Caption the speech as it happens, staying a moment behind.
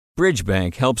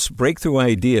Bridgebank helps breakthrough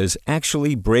ideas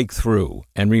actually break through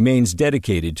and remains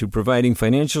dedicated to providing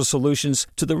financial solutions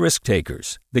to the risk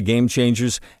takers, the game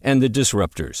changers, and the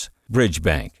disruptors.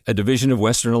 Bridgebank, a division of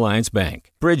Western Alliance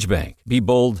Bank. Bridgebank. Be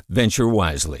bold, venture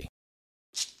wisely.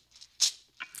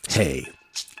 Hey,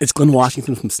 it's Glenn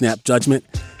Washington from Snap Judgment.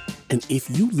 And if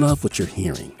you love what you're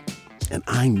hearing, and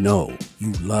I know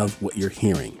you love what you're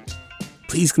hearing,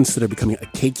 please consider becoming a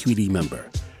KQED member.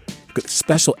 You get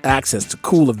special access to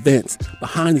cool events,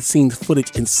 behind-the-scenes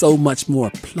footage, and so much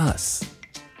more. Plus,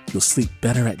 you'll sleep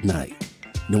better at night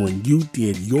knowing you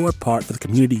did your part for the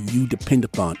community you depend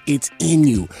upon. It's in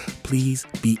you. Please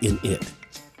be in it.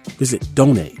 Visit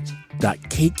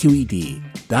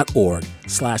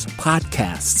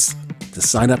donate.kqed.org/podcasts to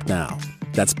sign up now.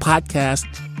 That's podcast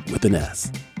with an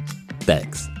S.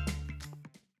 Thanks.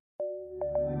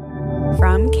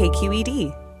 From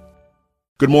KQED.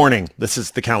 Good morning. This is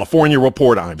the California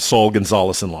Report. I'm Saul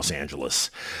Gonzalez in Los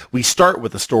Angeles. We start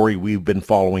with a story we've been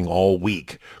following all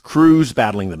week. Crews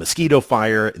battling the mosquito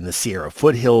fire in the Sierra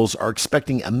foothills are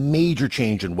expecting a major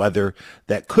change in weather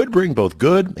that could bring both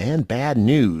good and bad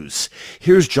news.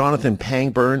 Here's Jonathan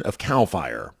Pangburn of CAL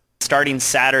FIRE. Starting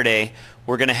Saturday,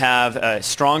 we're going to have a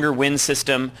stronger wind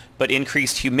system, but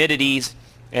increased humidities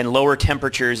and lower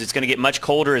temperatures. It's going to get much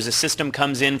colder as the system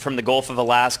comes in from the Gulf of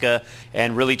Alaska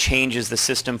and really changes the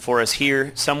system for us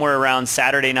here. Somewhere around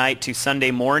Saturday night to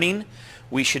Sunday morning,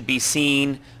 we should be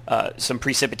seeing some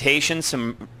precipitation,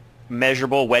 some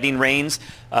measurable wetting rains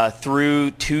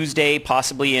through Tuesday,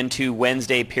 possibly into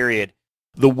Wednesday period.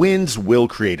 The winds will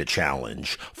create a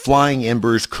challenge. Flying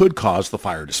embers could cause the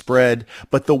fire to spread,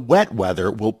 but the wet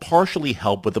weather will partially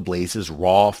help with the blaze's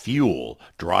raw fuel,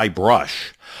 dry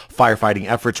brush. Firefighting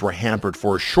efforts were hampered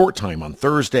for a short time on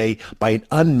Thursday by an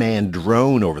unmanned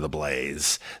drone over the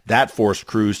blaze. That forced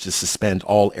crews to suspend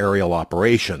all aerial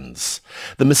operations.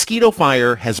 The mosquito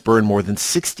fire has burned more than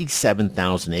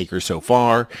 67,000 acres so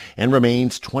far and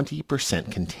remains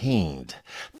 20% contained.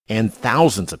 And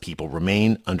thousands of people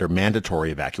remain under mandatory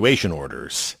evacuation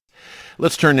orders.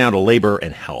 Let's turn now to labor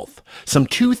and health. Some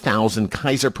 2,000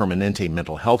 Kaiser Permanente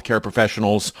mental health care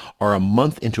professionals are a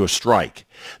month into a strike.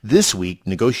 This week,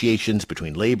 negotiations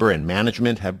between labor and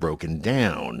management have broken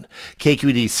down.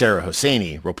 KQED's Sarah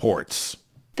Hosseini reports.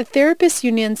 The therapist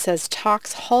union says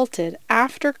talks halted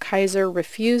after Kaiser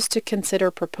refused to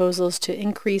consider proposals to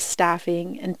increase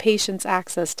staffing and patients'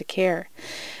 access to care.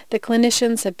 The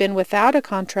clinicians have been without a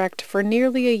contract for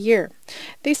nearly a year.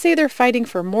 They say they're fighting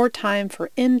for more time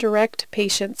for indirect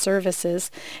patient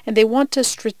services, and they want to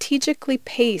strategically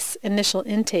pace initial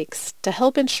intakes to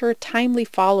help ensure timely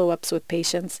follow-ups with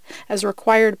patients as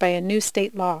required by a new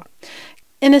state law.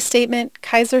 In a statement,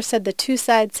 Kaiser said the two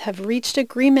sides have reached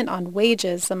agreement on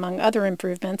wages, among other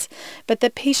improvements, but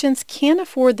that patients can't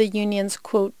afford the union's,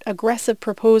 quote, aggressive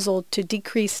proposal to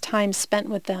decrease time spent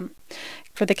with them.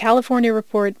 For the California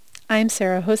Report, I'm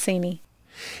Sarah Hosseini.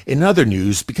 In other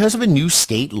news, because of a new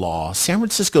state law, San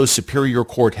Francisco's Superior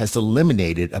Court has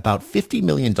eliminated about $50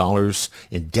 million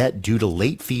in debt due to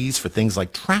late fees for things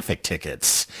like traffic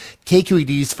tickets.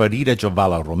 KQED's Farida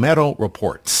Javala Romero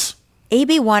reports.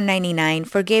 AB 199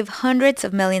 forgave hundreds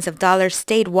of millions of dollars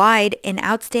statewide in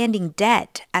outstanding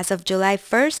debt as of July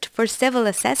 1st for civil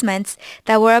assessments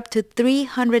that were up to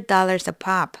 $300 a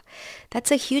pop.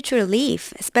 That's a huge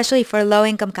relief, especially for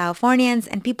low-income Californians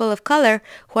and people of color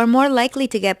who are more likely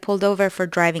to get pulled over for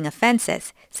driving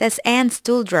offenses, says Ann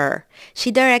Stuhldreher. She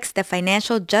directs the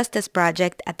Financial Justice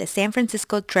Project at the San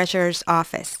Francisco Treasurer's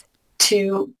Office.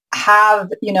 To have,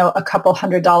 a couple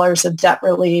 $100s of debt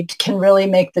relieved can really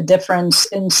make the difference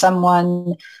in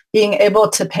someone being able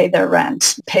to pay their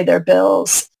rent, pay their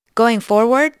bills. Going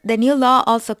forward, the new law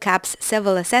also caps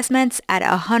civil assessments at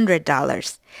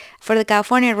 $100. For the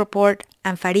California Report,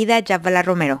 I'm Farida Javala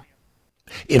Romero.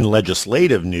 In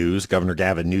legislative news, Governor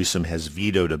Gavin Newsom has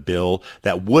vetoed a bill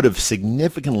that would have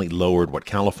significantly lowered what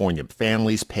California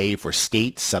families pay for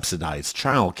state-subsidized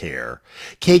child care.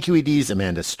 KQED's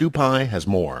Amanda Stupai has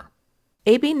more.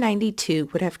 AB 92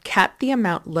 would have capped the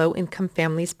amount low-income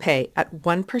families pay at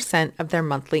 1% of their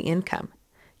monthly income.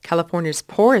 California's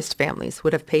poorest families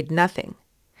would have paid nothing.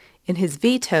 In his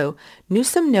veto,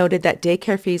 Newsom noted that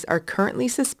daycare fees are currently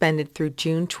suspended through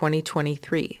June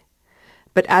 2023.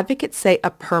 But advocates say a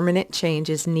permanent change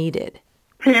is needed.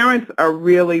 Parents are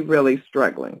really, really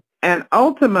struggling. And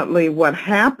ultimately what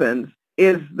happens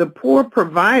is the poor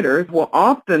providers will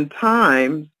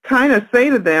oftentimes kind of say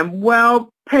to them,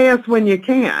 well, pay us when you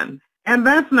can. And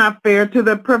that's not fair to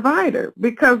the provider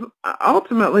because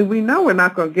ultimately we know we're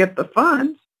not going to get the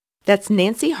funds. That's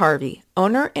Nancy Harvey,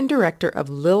 owner and director of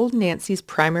Lil Nancy's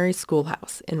Primary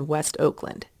Schoolhouse in West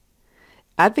Oakland.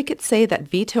 Advocates say that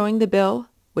vetoing the bill,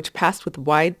 which passed with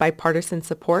wide bipartisan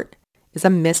support, is a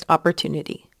missed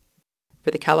opportunity.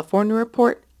 For the California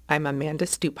Report, I'm Amanda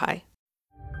Stupai.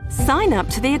 Sign up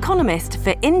to The Economist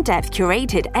for in-depth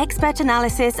curated expert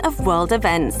analysis of world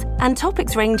events and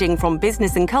topics ranging from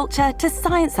business and culture to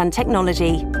science and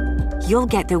technology. You'll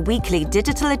get the weekly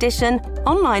digital edition,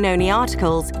 online-only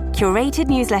articles, curated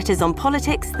newsletters on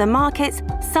politics, the markets,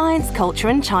 science, culture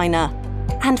and China,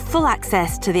 and full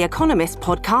access to The Economist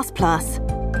Podcast Plus.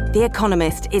 The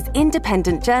Economist is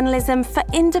independent journalism for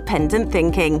independent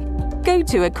thinking. Go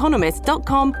to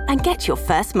economist.com and get your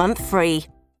first month free.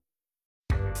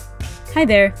 Hi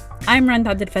there, I'm Rand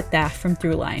Abdel Fattah from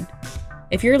Throughline.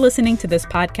 If you're listening to this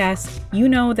podcast, you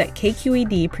know that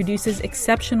KQED produces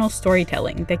exceptional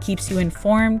storytelling that keeps you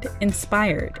informed,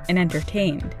 inspired, and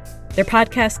entertained. Their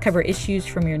podcasts cover issues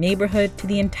from your neighborhood to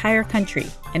the entire country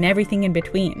and everything in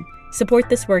between. Support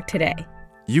this work today.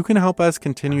 You can help us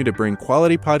continue to bring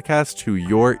quality podcasts to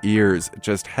your ears.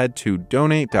 Just head to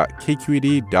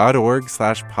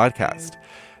donate.kqed.org/podcast.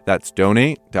 That's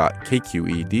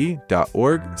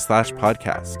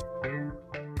donate.kqed.org/podcast.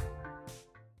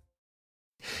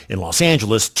 In Los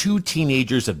Angeles, 2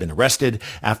 teenagers have been arrested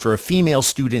after a female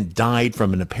student died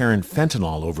from an apparent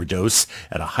fentanyl overdose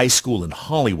at a high school in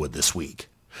Hollywood this week.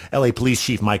 LA Police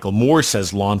Chief Michael Moore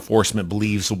says law enforcement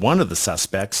believes one of the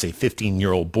suspects, a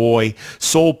 15-year-old boy,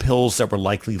 sold pills that were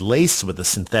likely laced with a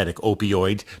synthetic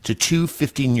opioid to 2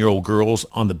 15-year-old girls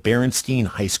on the Berenstein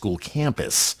High School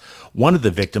campus. One of the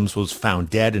victims was found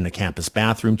dead in a campus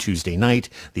bathroom Tuesday night.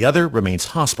 The other remains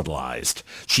hospitalized.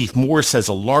 Chief Moore says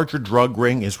a larger drug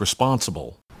ring is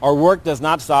responsible. Our work does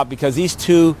not stop because these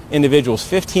 2 individuals,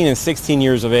 15 and 16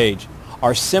 years of age,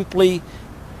 are simply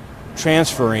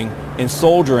transferring and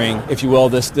soldiering, if you will,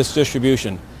 this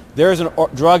distribution. There is a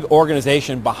drug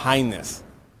organization behind this.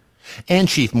 And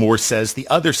Chief Moore says the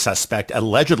other suspect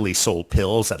allegedly sold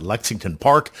pills at Lexington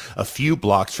Park, a few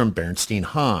blocks from Berenstein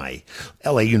High.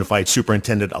 LA Unified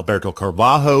Superintendent Alberto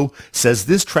Carvalho says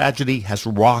this tragedy has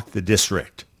rocked the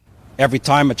district. Every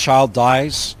time a child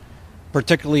dies,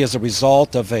 particularly as a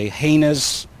result of a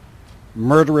heinous,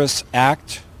 murderous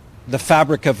act, the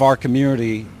fabric of our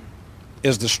community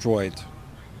is destroyed.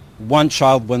 One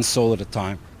child, one soul at a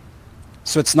time.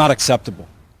 So it's not acceptable.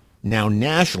 Now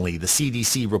nationally, the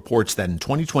CDC reports that in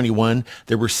 2021,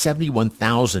 there were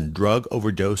 71,000 drug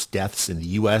overdose deaths in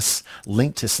the U.S.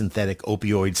 linked to synthetic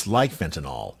opioids like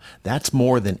fentanyl. That's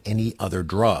more than any other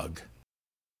drug.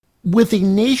 With a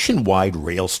nationwide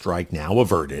rail strike now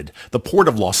averted, the Port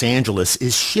of Los Angeles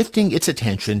is shifting its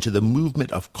attention to the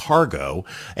movement of cargo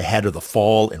ahead of the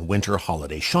fall and winter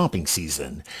holiday shopping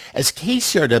season. As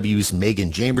KCRW's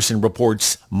Megan Jamerson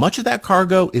reports, much of that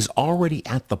cargo is already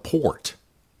at the port.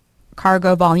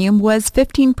 Cargo volume was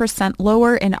 15%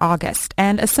 lower in August,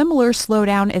 and a similar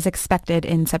slowdown is expected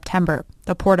in September.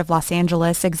 The Port of Los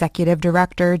Angeles Executive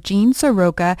Director Gene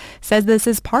Soroka says this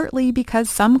is partly because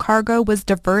some cargo was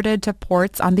diverted to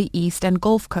ports on the East and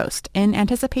Gulf Coast in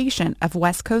anticipation of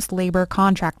West Coast labor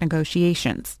contract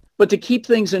negotiations. But to keep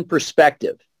things in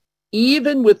perspective,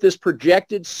 even with this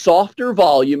projected softer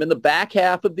volume in the back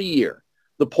half of the year,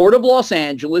 the Port of Los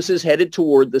Angeles is headed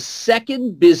toward the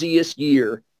second busiest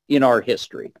year in our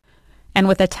history. And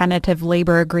with a tentative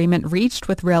labor agreement reached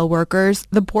with rail workers,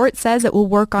 the port says it will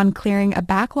work on clearing a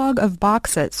backlog of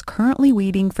boxes currently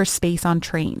waiting for space on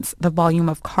trains. The volume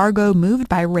of cargo moved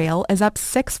by rail is up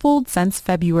 6-fold since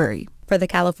February. For the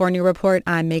California Report,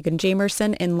 I'm Megan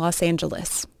Jamerson in Los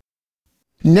Angeles.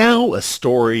 Now a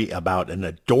story about an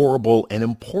adorable and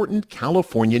important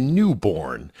California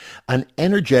newborn. An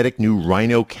energetic new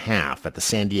rhino calf at the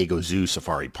San Diego Zoo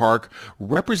Safari Park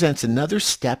represents another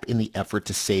step in the effort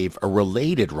to save a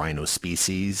related rhino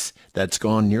species that's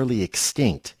gone nearly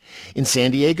extinct. In San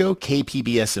Diego,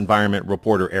 KPBS environment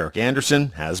reporter Eric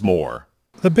Anderson has more.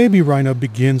 The baby rhino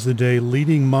begins the day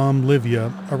leading mom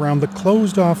Livia around the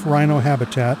closed-off rhino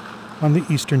habitat on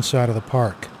the eastern side of the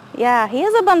park. Yeah, he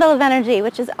is a bundle of energy,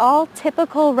 which is all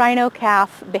typical rhino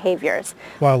calf behaviors.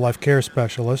 Wildlife care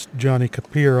specialist Johnny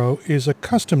Capiro is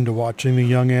accustomed to watching the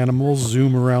young animals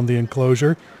zoom around the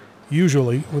enclosure,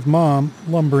 usually with mom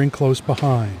lumbering close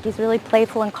behind. He's really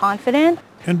playful and confident.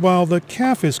 And while the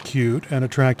calf is cute and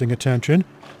attracting attention,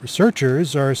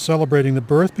 researchers are celebrating the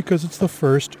birth because it's the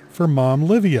first for mom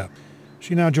Livia.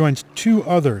 She now joins 2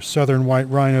 other southern white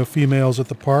rhino females at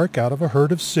the park out of a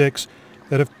herd of 6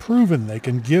 that have proven they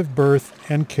can give birth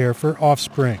and care for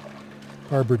offspring.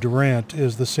 Barbara Durant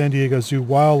is the San Diego Zoo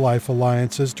Wildlife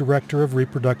Alliance's Director of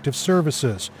Reproductive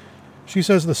Services. She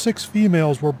says the 6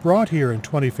 females were brought here in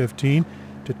 2015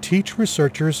 to teach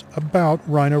researchers about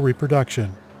rhino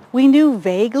reproduction. We knew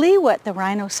vaguely what the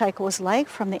rhino cycle was like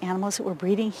from the animals that were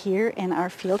breeding here in our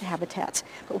field habitats,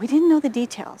 but we didn't know the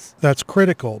details. That's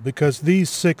critical because these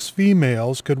 6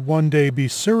 females could one day be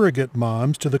surrogate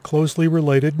moms to the closely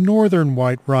related northern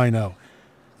white rhino.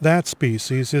 That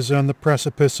species is on the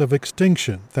precipice of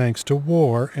extinction thanks to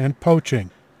war and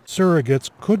poaching. Surrogates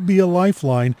could be a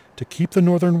lifeline to keep the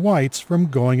northern whites from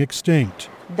going extinct.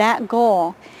 That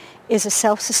goal is a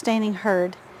self-sustaining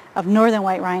herd of northern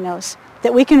white rhinos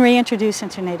that we can reintroduce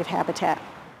into native habitat.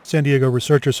 San Diego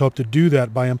researchers hope to do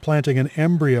that by implanting an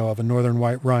embryo of a northern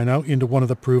white rhino into one of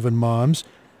the proven moms.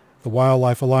 The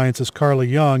Wildlife Alliance's Carly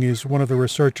Young is one of the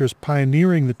researchers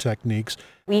pioneering the techniques.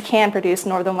 We can produce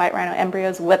northern white rhino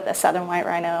embryos with a southern white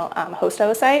rhino host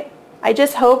oocyte. I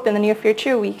just hope in the near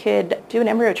future we could do an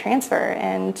embryo transfer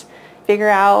and figure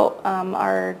out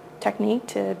our technique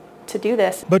to do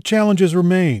this. But challenges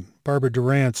remain. Barbara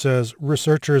Durant says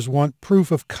researchers want proof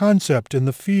of concept in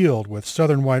the field with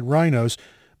southern white rhinos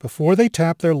before they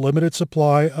tap their limited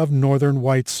supply of northern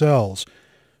white cells.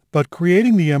 But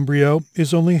creating the embryo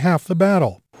is only half the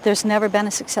battle. There's never been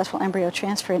a successful embryo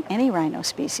transfer in any rhino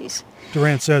species.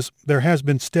 Durant says there has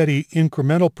been steady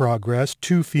incremental progress.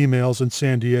 2 females in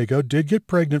San Diego did get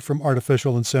pregnant from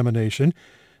artificial insemination.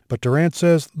 But Durant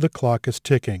says the clock is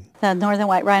ticking. The northern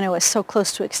white rhino is so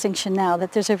close to extinction now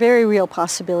that there's a very real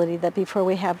possibility that before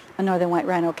we have a northern white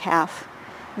rhino calf,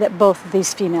 that both of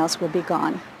these females will be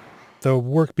gone. The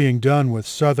work being done with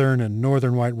southern and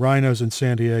northern white rhinos in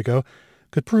San Diego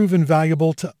could prove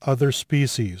invaluable to other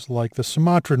species like the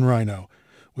Sumatran rhino,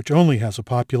 which only has a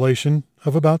population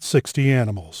of about 60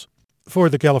 animals. For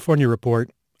the California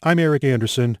Report, I'm Eric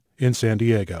Anderson in San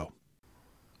Diego.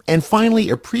 And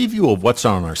finally, a preview of what's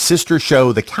on our sister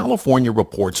show, the California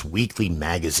Report's weekly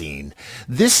magazine.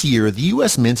 This year, the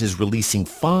U.S. Mint is releasing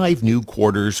 5 new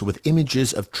quarters with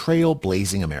images of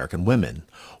trailblazing American women.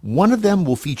 One of them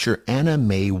will feature Anna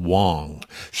May Wong.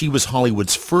 She was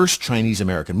Hollywood's first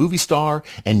Chinese-American movie star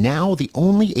and now the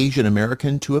only Asian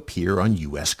American to appear on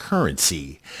U.S.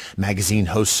 currency. Magazine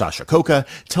host Sasha Khokha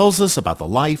tells us about the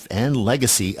life and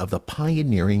legacy of the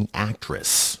pioneering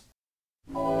actress.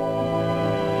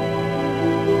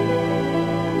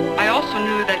 I also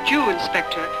knew that you,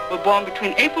 Inspector, were born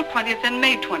between April 20th and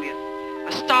May 20th.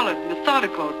 A stolid,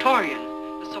 methodical Taurian.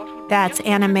 That's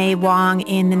Anna May Wong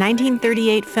in the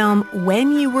 1938 film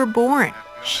When You Were Born.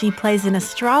 She plays an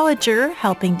astrologer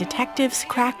helping detectives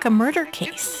crack a murder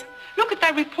case. Look at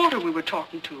that reporter we were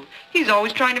talking to. He's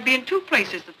always trying to be in 2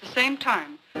 places at the same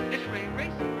time.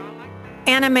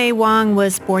 Anna May Wong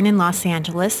was born in Los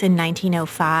Angeles in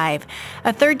 1905.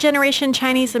 A third-generation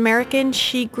Chinese-American,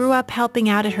 she grew up helping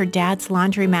out at her dad's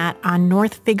laundromat on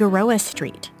North Figueroa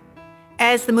Street.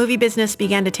 As the movie business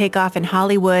began to take off in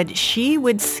Hollywood, she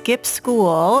would skip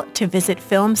school to visit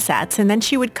film sets, and then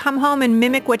she would come home and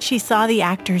mimic what she saw the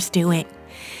actors doing.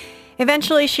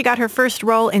 Eventually, she got her first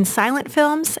role in silent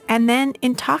films and then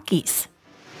in talkies.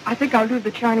 I think I'll do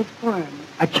the Chinese poem.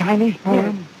 A Chinese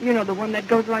poem? Yeah. You know, the one that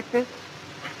goes like this?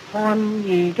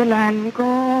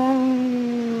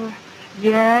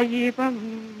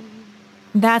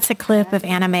 That's a clip of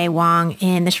Anna May Wong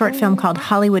in the short film called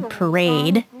Hollywood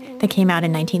Parade that came out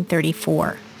in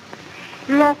 1934.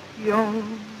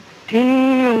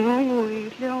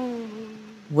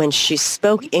 When she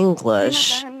spoke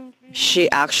English,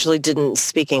 she actually didn't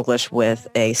speak English with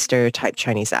a stereotyped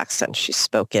Chinese accent. She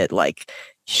spoke it like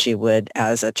she would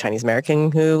as a Chinese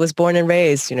American who was born and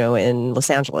raised, in Los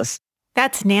Angeles.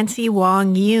 That's Nancy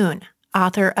Wong Yoon,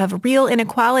 author of Real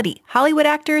Inequality, Hollywood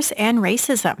Actors and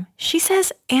Racism. She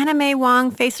says Anna May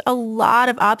Wong faced a lot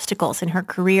of obstacles in her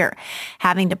career,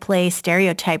 having to play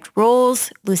stereotyped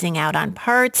roles, losing out on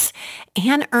parts,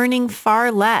 and earning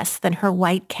far less than her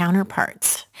white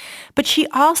counterparts. But she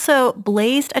also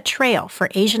blazed a trail for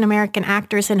Asian American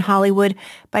actors in Hollywood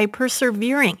by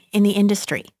persevering in the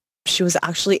industry. She was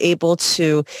actually able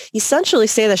to essentially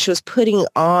say that she was putting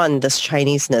on this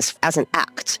Chineseness as an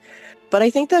act. But I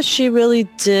think that she really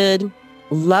did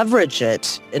leverage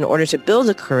it in order to build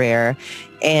a career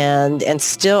and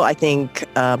still, I think,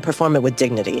 perform it with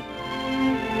dignity.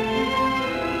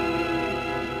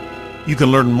 You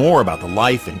can learn more about the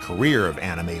life and career of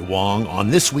Anna May Wong on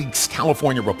this week's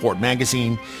California Report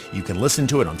magazine. You can listen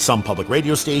to it on some public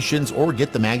radio stations or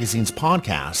get the magazine's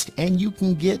podcast. And you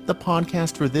can get the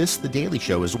podcast for this, The Daily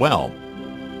Show, as well.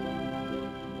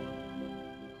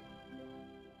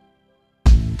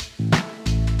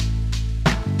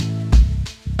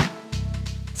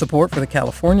 Support for the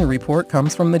California Report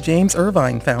comes from the James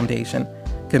Irvine Foundation,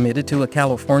 committed to a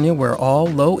California where all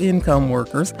low-income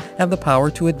workers have the power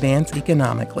to advance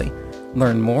economically.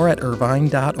 Learn more at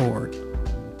irvine.org.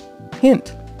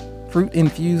 Hint: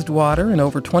 fruit-infused water in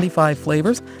over 25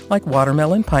 flavors like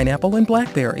watermelon, pineapple, and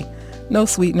blackberry. No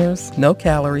sweeteners, no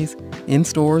calories, in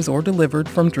stores or delivered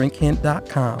from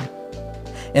drinkhint.com.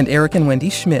 And Eric and Wendy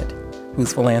Schmidt,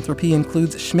 whose philanthropy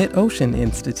includes Schmidt Ocean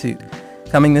Institute.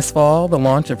 Coming this fall, the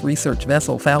launch of research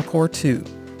vessel Falkor 2,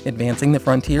 advancing the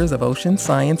frontiers of ocean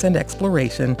science and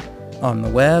exploration, on the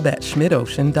web at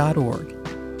schmidtocean.org.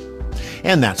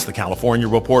 And that's the California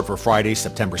Report for Friday,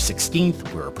 September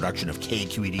 16th. We're a production of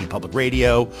KQED Public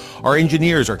Radio. Our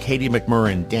engineers are Katie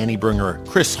McMurrin, Danny Bringer,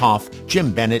 Chris Hoff,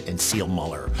 Jim Bennett, and Seal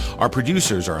Muller. Our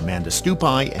producers are Amanda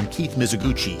Stupai and Keith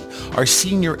Mizuguchi. Our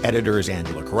senior editor is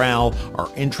Angela Corral. Our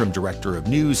interim director of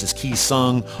news is Kee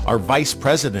Sung. Our vice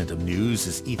president of news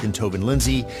is Ethan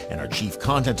Tobin-Lindsay. And our chief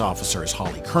content officer is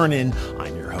Holly Kernan.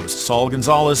 I'm your host, Saul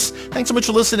Gonzalez. Thanks so much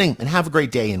for listening, and have a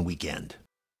great day and weekend.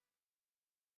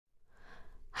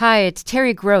 Hi, it's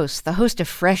Terry Gross, the host of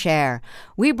Fresh Air.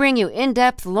 We bring you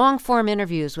in-depth, long-form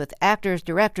interviews with actors,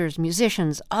 directors,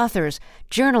 musicians, authors,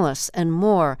 journalists, and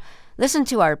more. Listen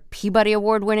to our Peabody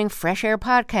Award-winning Fresh Air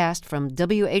podcast from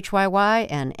WHYY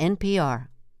and NPR.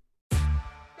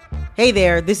 Hey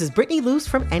there, this is Brittany Luce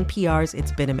from NPR's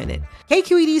It's Been a Minute.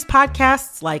 KQED's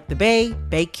podcasts like The Bay,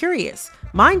 Bay Curious,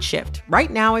 Mind Shift, Right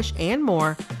Nowish, and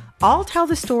more all tell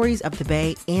the stories of the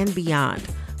Bay and beyond,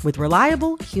 with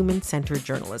reliable, human-centered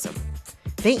journalism.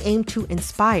 They aim to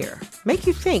inspire, make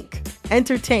you think,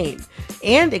 entertain,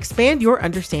 and expand your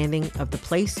understanding of the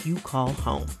place you call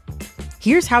home.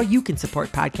 Here's how you can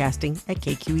support podcasting at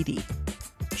KQED.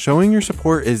 Showing your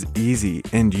support is easy,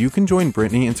 and you can join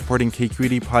Brittany in supporting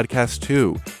KQED Podcast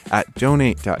too at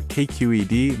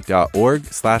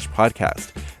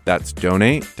donate.kqed.org/podcast. That's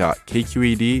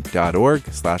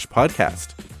donate.kqed.org/podcast.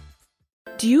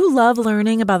 Do you love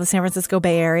learning about the San Francisco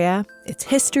Bay Area, its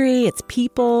history, its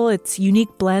people, its unique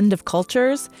blend of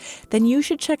cultures? Then you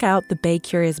should check out the Bay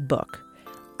Curious book.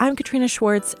 I'm Katrina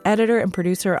Schwartz, editor and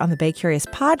producer on the Bay Curious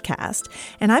podcast,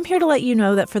 and I'm here to let you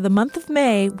know that for the month of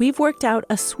May, we've worked out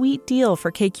a sweet deal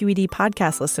for KQED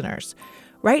podcast listeners.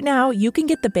 Right now, you can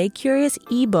get the Bay Curious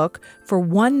ebook for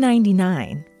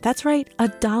 $1.99. That's right,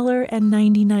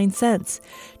 $1.99.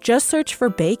 Just search for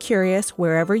Bay Curious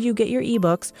wherever you get your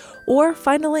ebooks or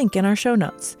find a link in our show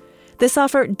notes. This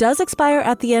offer does expire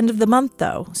at the end of the month,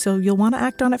 though, so you'll want to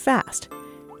act on it fast.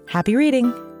 Happy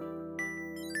reading!